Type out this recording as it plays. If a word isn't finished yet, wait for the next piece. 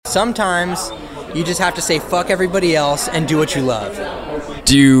sometimes you just have to say fuck everybody else and do what you love.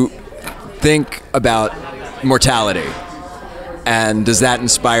 Do you think about mortality? And does that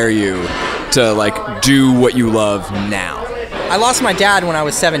inspire you to, like, do what you love now? I lost my dad when I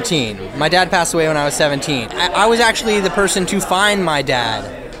was 17. My dad passed away when I was 17. I was actually the person to find my dad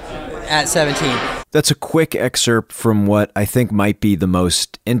at 17. That's a quick excerpt from what I think might be the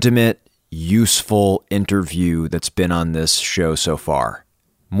most intimate, useful interview that's been on this show so far.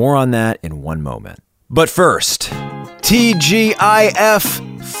 More on that in one moment. But first,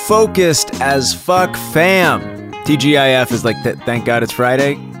 TGIF focused as fuck fam. TGIF is like, thank God it's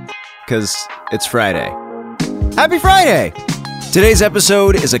Friday, because it's Friday. Happy Friday! Today's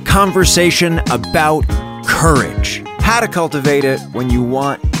episode is a conversation about courage. How to cultivate it when you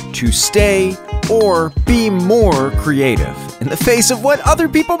want to stay or be more creative in the face of what other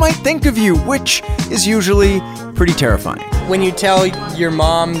people might think of you, which is usually pretty terrifying. When you tell your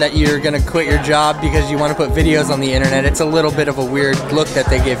mom that you're going to quit your job because you want to put videos on the internet, it's a little bit of a weird look that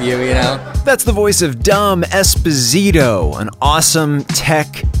they give you, you know? That's the voice of Dom Esposito, an awesome tech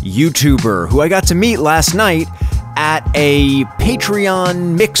YouTuber who I got to meet last night at a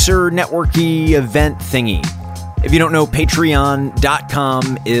Patreon Mixer networky event thingy. If you don't know,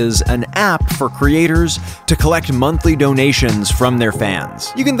 Patreon.com is an app for creators to collect monthly donations from their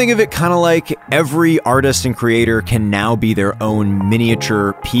fans. You can think of it kind of like every artist and creator can now be their own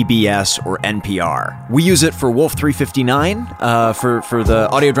miniature PBS or NPR. We use it for Wolf 359, for the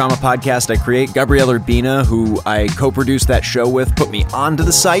audio drama podcast I create. Gabrielle Urbina, who I co-produced that show with, put me onto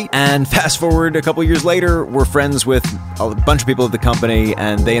the site. And fast forward a couple years later, we're friends with a bunch of people at the company,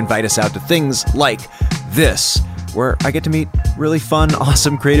 and they invite us out to things like this, where I get to meet really fun,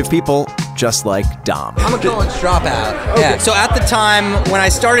 awesome, creative people just like Dom. I'm a college dropout. Okay. Yeah. So at the time when I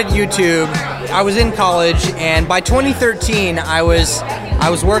started YouTube, I was in college, and by 2013, I was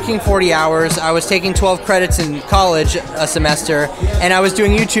working 40 hours. I was taking 12 credits in college a semester, and I was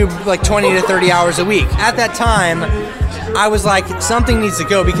doing YouTube like 20 to 30 hours a week. At that time, I was like, something needs to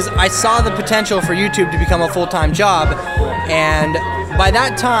go, because I saw the potential for YouTube to become a full-time job, and by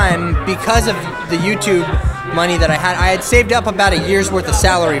that time, because of the YouTube money that I had saved up about a year's worth of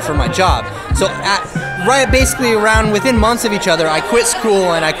salary for my job. So basically around within months of each other, I quit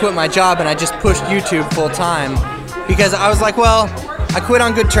school and I quit my job, and I just pushed YouTube full time, because I was like, well, I quit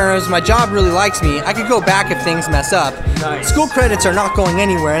on good terms. My job really likes me. I could go back if things mess up. Nice. School credits are not going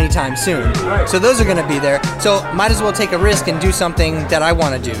anywhere anytime soon. Right. So those are going to be there. So might as well take a risk and do something that I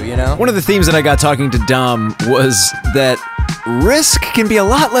want to do, you know? One of the themes that I got talking to Dom was that risk can be a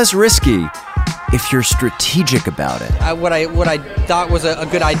lot less risky if you're strategic about it. What I thought was a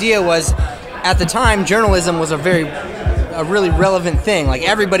good idea was, at the time, journalism was a really relevant thing. Like,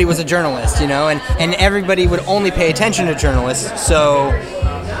 everybody was a journalist, you know, and everybody would only pay attention to journalists. So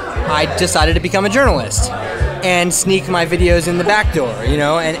I decided to become a journalist and sneak my videos in the back door, you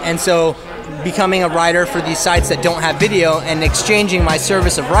know, and so becoming a writer for these sites that don't have video and exchanging my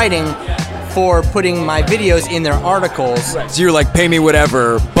service of writing for putting my videos in their articles. So you're like, pay me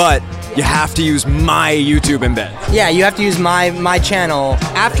whatever, but you have to use my YouTube embed. Yeah, you have to use my channel.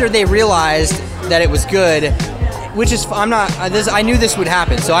 After they realized that it was good, which is, I knew this would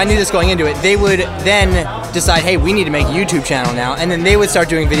happen, so I knew this going into it. They would then decide, hey, we need to make a YouTube channel now, and then they would start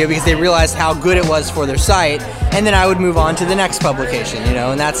doing video because they realized how good it was for their site, and then I would move on to the next publication, you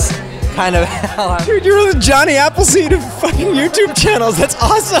know, and that's kind of how Dude, you're the Johnny Appleseed of fucking YouTube channels. That's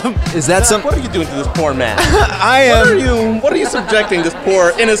awesome. Is that something? What are you doing to this poor man? I am. What are you subjecting this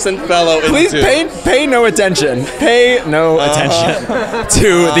poor innocent fellow into? Please pay no attention. Pay no attention to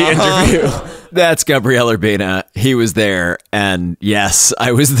the interview. That's Gabrielle Urbina. He was there, and yes,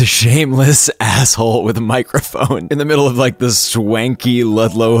 I was the shameless asshole with a microphone in the middle of like the swanky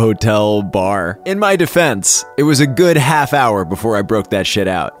Ludlow Hotel bar. In my defense, it was a good half hour before I broke that shit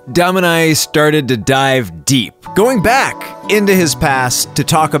out. Dom and I started to dive deep, going back into his past to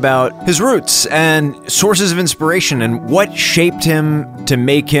talk about his roots and sources of inspiration and what shaped him to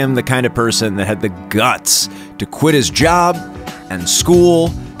make him the kind of person that had the guts to quit his job and school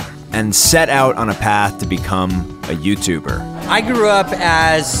and set out on a path to become a YouTuber. I grew up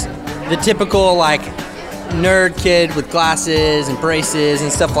as the typical, like, nerd kid with glasses and braces and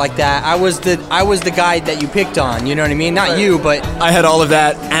stuff like that. I was the guy that you picked on, you know what I mean? Not you, but I had all of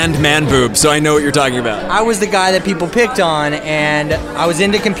that and man boobs, so I know what you're talking about. I was the guy that people picked on, and I was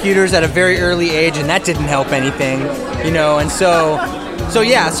into computers at a very early age, and that didn't help anything, you know, and so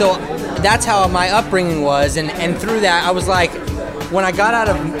that's how my upbringing was, and through that I was like, when I got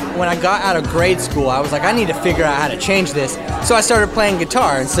out of grade school, I was like, I need to figure out how to change this. So I started playing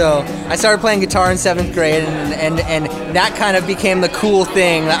guitar, and so I started playing guitar in 7th grade, and that kind of became the cool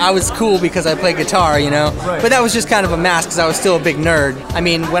thing. I was cool because I played guitar, you know. Right. But that was just kind of a mask because I was still a big nerd. I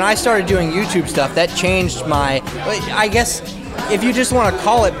mean, when I started doing YouTube stuff, that changed my, I guess, if you just want to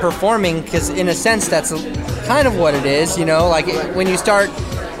call it performing, because in a sense that's kind of what it is, you know, like when you start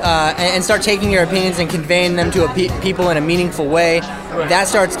and start taking your opinions and conveying them to people in a meaningful way, that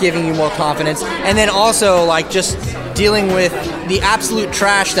starts giving you more confidence. And then also like just dealing with the absolute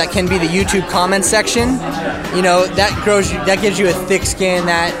trash that can be the YouTube comment section, you know, that gives you a thick skin,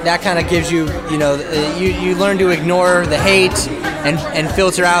 that kind of gives you, you know, you learn to ignore the hate and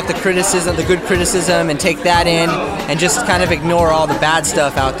filter out the criticism, the good criticism, and take that in and just kind of ignore all the bad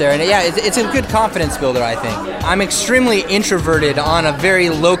stuff out there. And yeah, it's a good confidence builder, I think. I'm extremely introverted on a very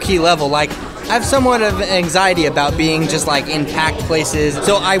low-key level. Like, I have somewhat of anxiety about being just like in packed places.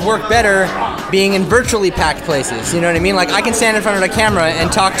 So I work better being in virtually packed places. You know what I mean? Like, I can stand in front of a camera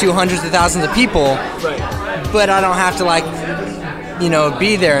and talk to hundreds of thousands of people, but I don't have to like, you know,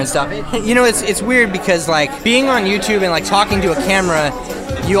 be there and stuff. You know, it's weird because like being on YouTube and like talking to a camera,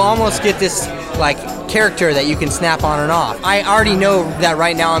 you almost get this like character that you can snap on and off. I already know that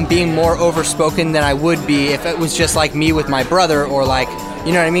right now I'm being more overspoken than I would be if it was just like me with my brother, or like,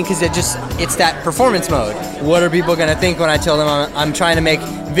 you know what I mean? Because it's that performance mode. What are people gonna think when I tell them I'm trying to make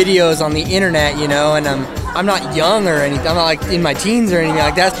videos on the internet, you know, and I'm not young or anything, I'm not like in my teens or anything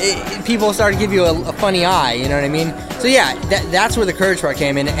like that. People start to give you a funny eye, you know what I mean? So yeah, that's where the courage part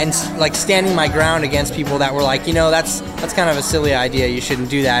came in, and like standing my ground against people that were like, you know, that's kind of a silly idea, you shouldn't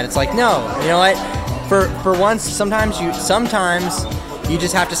do that. It's like, no, you know what? For once, sometimes you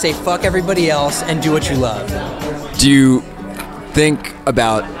just have to say fuck everybody else and do what you love. Do you think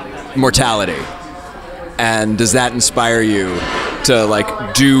about mortality, and does that inspire you to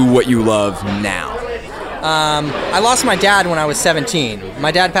like do what you love now? I lost my dad when I was 17.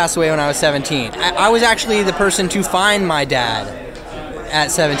 My dad passed away when I was 17. I was actually the person to find my dad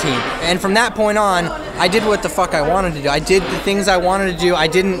at 17. And from that point on, I did what the fuck I wanted to do. I did the things I wanted to do. I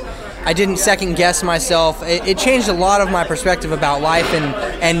didn't second guess myself. It changed a lot of my perspective about life,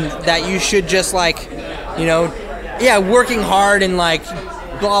 and that you should just like, you know, yeah, working hard and like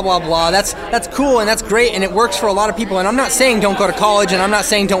blah blah blah. That's cool and that's great and it works for a lot of people. And I'm not saying don't go to college, and I'm not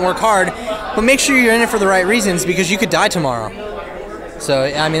saying don't work hard, but make sure you're in it for the right reasons, because you could die tomorrow. So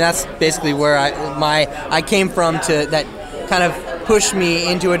I mean, that's basically where I came from, to that kind of pushed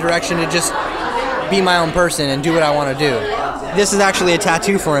me into a direction to just be my own person and do what I want to do. This is actually a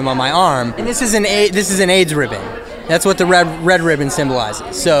tattoo for him on my arm, and this is an AIDS ribbon. That's what the red ribbon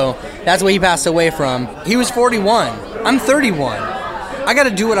symbolizes. So that's what he passed away from. He was 41. I'm 31. I got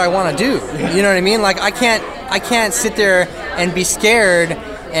to do what I want to do. You know what I mean? Like I can't sit there and be scared,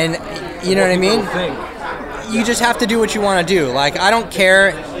 and you know what I mean? You just have to do what you want to do. Like I don't care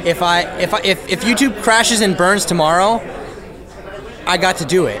if YouTube crashes and burns tomorrow. I got to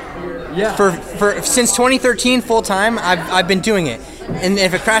do it. Yeah. For since 2013 full time, I've been doing it. And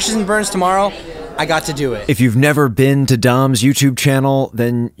if it crashes and burns tomorrow, I got to do it. If you've never been to Dom's YouTube channel,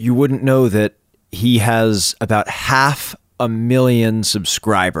 then you wouldn't know that he has about 500,000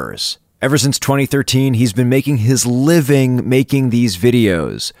 subscribers. Ever since 2013, he's been making his living making these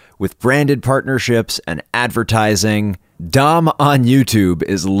videos with branded partnerships and advertising. Dom on YouTube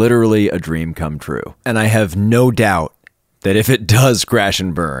is literally a dream come true. And I have no doubt that if it does crash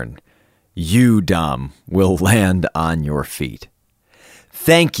and burn, you, Dom, will land on your feet.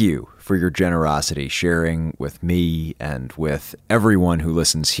 Thank you for your generosity, sharing with me and with everyone who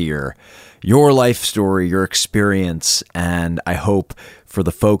listens here your life story, your experience, and I hope for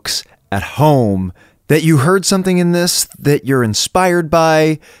the folks at home that you heard something in this that you're inspired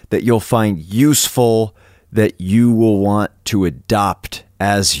by, that you'll find useful, that you will want to adopt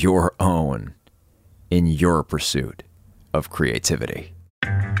as your own in your pursuit of creativity.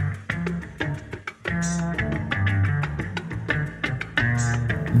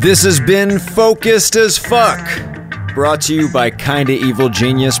 This has been Focused as Fuck, brought to you by Kinda Evil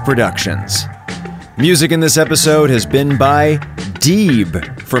Genius Productions. Music in this episode has been by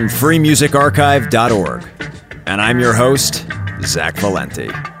Deeb from freemusicarchive.org. And I'm your host, Zach Valenti.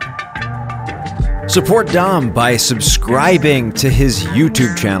 Support Dom by subscribing to his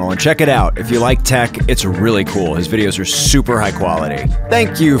YouTube channel and check it out. If you like tech, it's really cool. His videos are super high quality.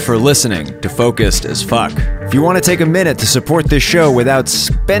 Thank you for listening to Focused as Fuck. If you want to take a minute to support this show without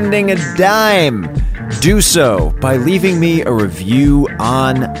spending a dime, do so by leaving me a review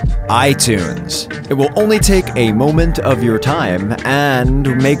on iTunes. It will only take a moment of your time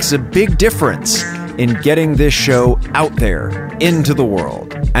and makes a big difference in getting this show out there into the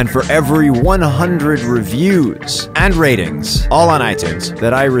world. And for every 100 reviews and ratings, all on iTunes,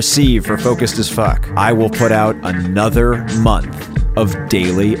 that I receive for Focused as Fuck, I will put out another month of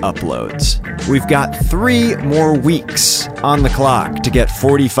daily uploads. We've got 3 more weeks on the clock to get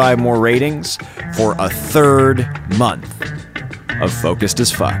 45 more ratings for a third month of Focused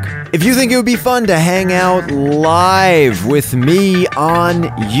as Fuck. If you think it would be fun to hang out live with me on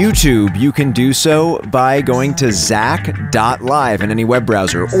YouTube, you can do so by going to Zach.live in any web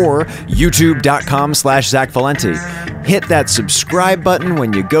browser or youtube.com/Zach Valenti. Hit that subscribe button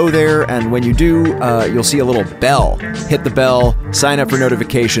when you go there, and when you do, you'll see a little bell. Hit the bell, sign up for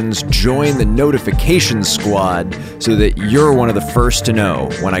notifications, join the notification squad so that you're one of the first to know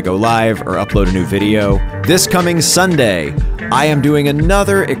when I go live or upload a new video. This coming Sunday, I am doing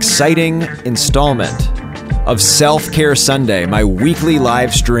another exciting installment of Self-Care Sunday, my weekly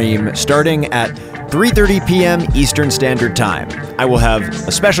live stream starting at 3:30 p.m. Eastern Standard Time. I will have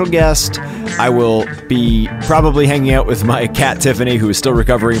a special guest. I will be probably hanging out with my cat Tiffany, who is still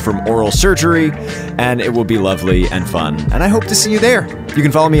recovering from oral surgery, and it will be lovely and fun. And I hope to see you there. You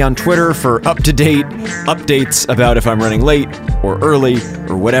can follow me on Twitter for up-to-date updates about if I'm running late or early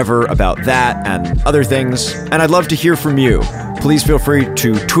or whatever about that and other things. And I'd love to hear from you. Please feel free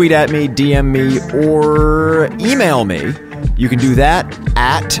to tweet at me, DM me, or email me. You can do that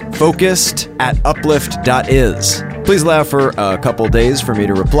at focused@uplift.is. Please allow for a couple days for me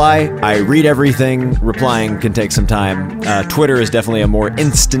to reply. I read everything. Replying can take some time. Twitter is definitely a more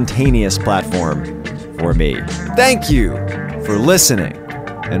instantaneous platform for me. Thank you for listening.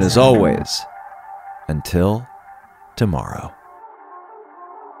 And as always, until tomorrow.